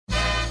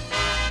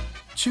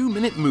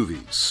2-Minute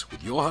Movies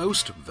with your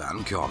host,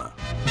 Van Connor.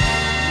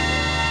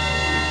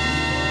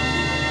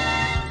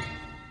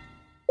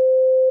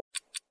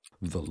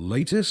 The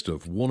latest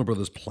of Warner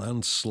Bros.'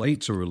 planned slate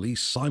to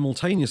release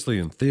simultaneously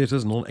in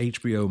theaters and on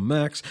HBO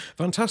Max,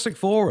 Fantastic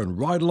Four and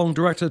ride-along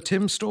director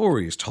Tim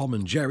Story's Tom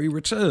and Jerry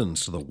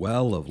returns to the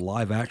well of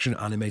live-action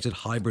animated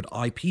hybrid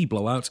IP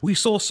blowouts we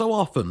saw so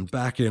often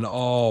back in,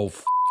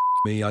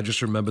 me, I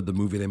just remembered the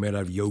movie they made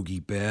out of Yogi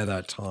Bear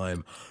that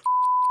time.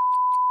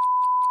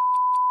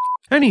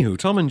 Anywho,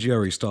 Tom and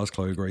Jerry stars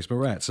Chloe Grace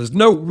Moretz. Says,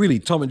 no, really,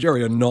 Tom and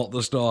Jerry are not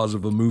the stars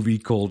of a movie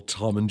called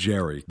Tom and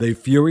Jerry. They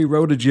Fury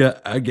Roaded you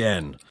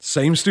again.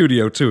 Same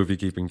studio, too, if you're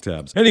keeping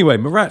tabs. Anyway,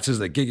 Moretz is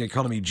the gig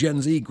economy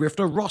Gen Z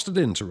grifter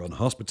rostered in to run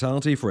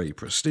hospitality for a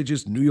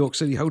prestigious New York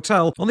City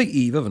hotel on the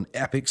eve of an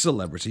epic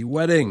celebrity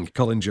wedding.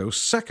 Colin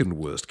Joe's second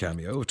worst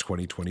cameo of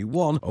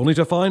 2021, only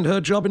to find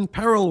her job in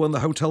peril when the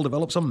hotel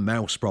develops a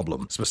mouse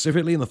problem,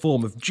 specifically in the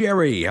form of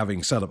Jerry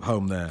having set up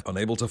home there.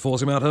 Unable to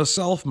force him out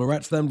herself,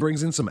 Moretz then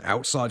brings in some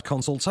outside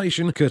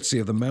consultation, courtesy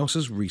of the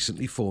mouse's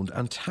recently formed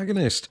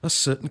antagonist, a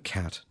certain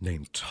cat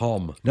named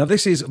Tom. Now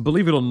this is,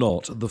 believe it or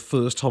not, the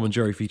first Tom and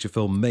Jerry feature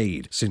film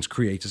made since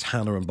creators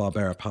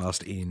Hanna-Barbera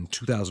passed in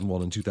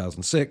 2001 and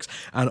 2006,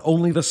 and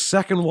only the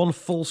second one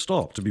full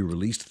stop to be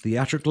released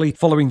theatrically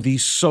following the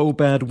So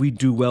Bad We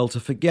Do Well to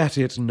Forget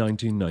It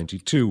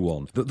 1992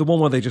 one. The one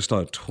where they just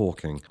started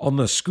talking. On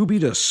the Scooby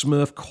to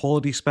Smurf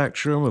quality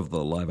spectrum of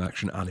the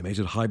live-action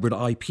animated hybrid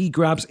IP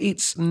grabs,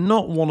 it's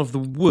not one of the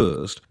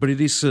worst, but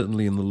it is certainly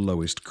in the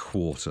lowest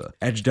quarter,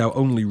 edged out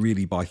only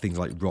really by things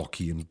like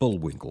Rocky and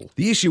Bullwinkle.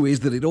 The issue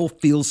is that it all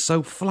feels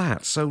so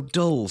flat, so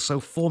dull, so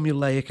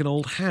formulaic and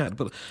old hat,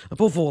 but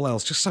above all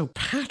else, just so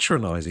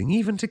patronising,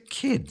 even to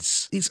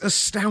kids. It's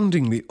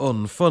astoundingly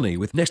unfunny,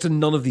 with next to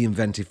none of the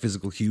inventive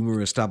physical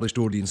humour established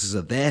audiences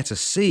are there to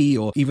see,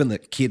 or even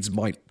that kids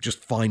might just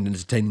find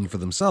entertaining for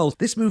themselves.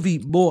 This movie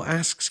more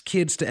asks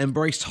kids to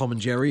embrace Tom and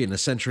Jerry in a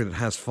century that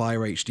has Fire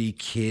HD,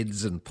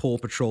 Kids, and Paw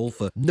Patrol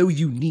for no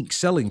unique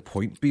selling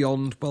point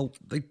beyond, well,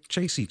 they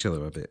chase each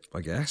other a bit, I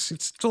guess.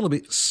 It's all a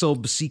bit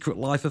sub-Secret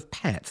Life of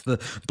Pet, the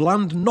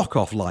bland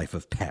knockoff life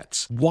of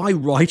pets. Why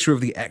writer of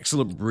the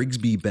excellent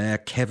Brigsby Bear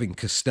Kevin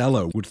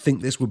Costello would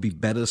think this would be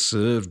better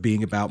served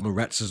being about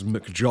Moretz's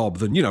McJob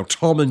than,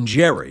 Tom and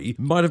Jerry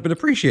might have been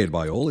appreciated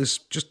by all, is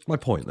just my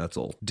point, that's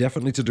all.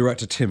 Definitely to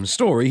director Tim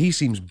Story, he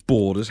seems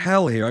bored as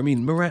hell here. I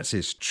mean, Moretz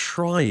is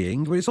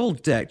trying, but it's all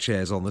deck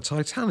chairs on the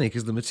Titanic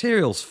as the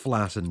material's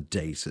flat and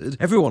dated.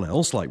 Everyone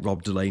else, like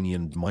Rob Delaney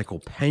and Michael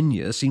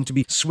Pena, seem to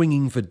be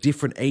swinging for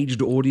different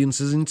aged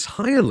audiences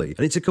entirely,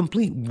 and it's a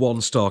complete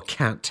one-star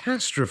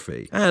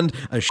catastrophe. And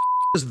as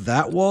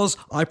that was,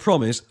 I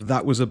promise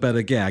that was a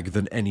better gag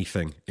than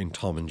anything in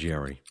Tom and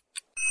Jerry.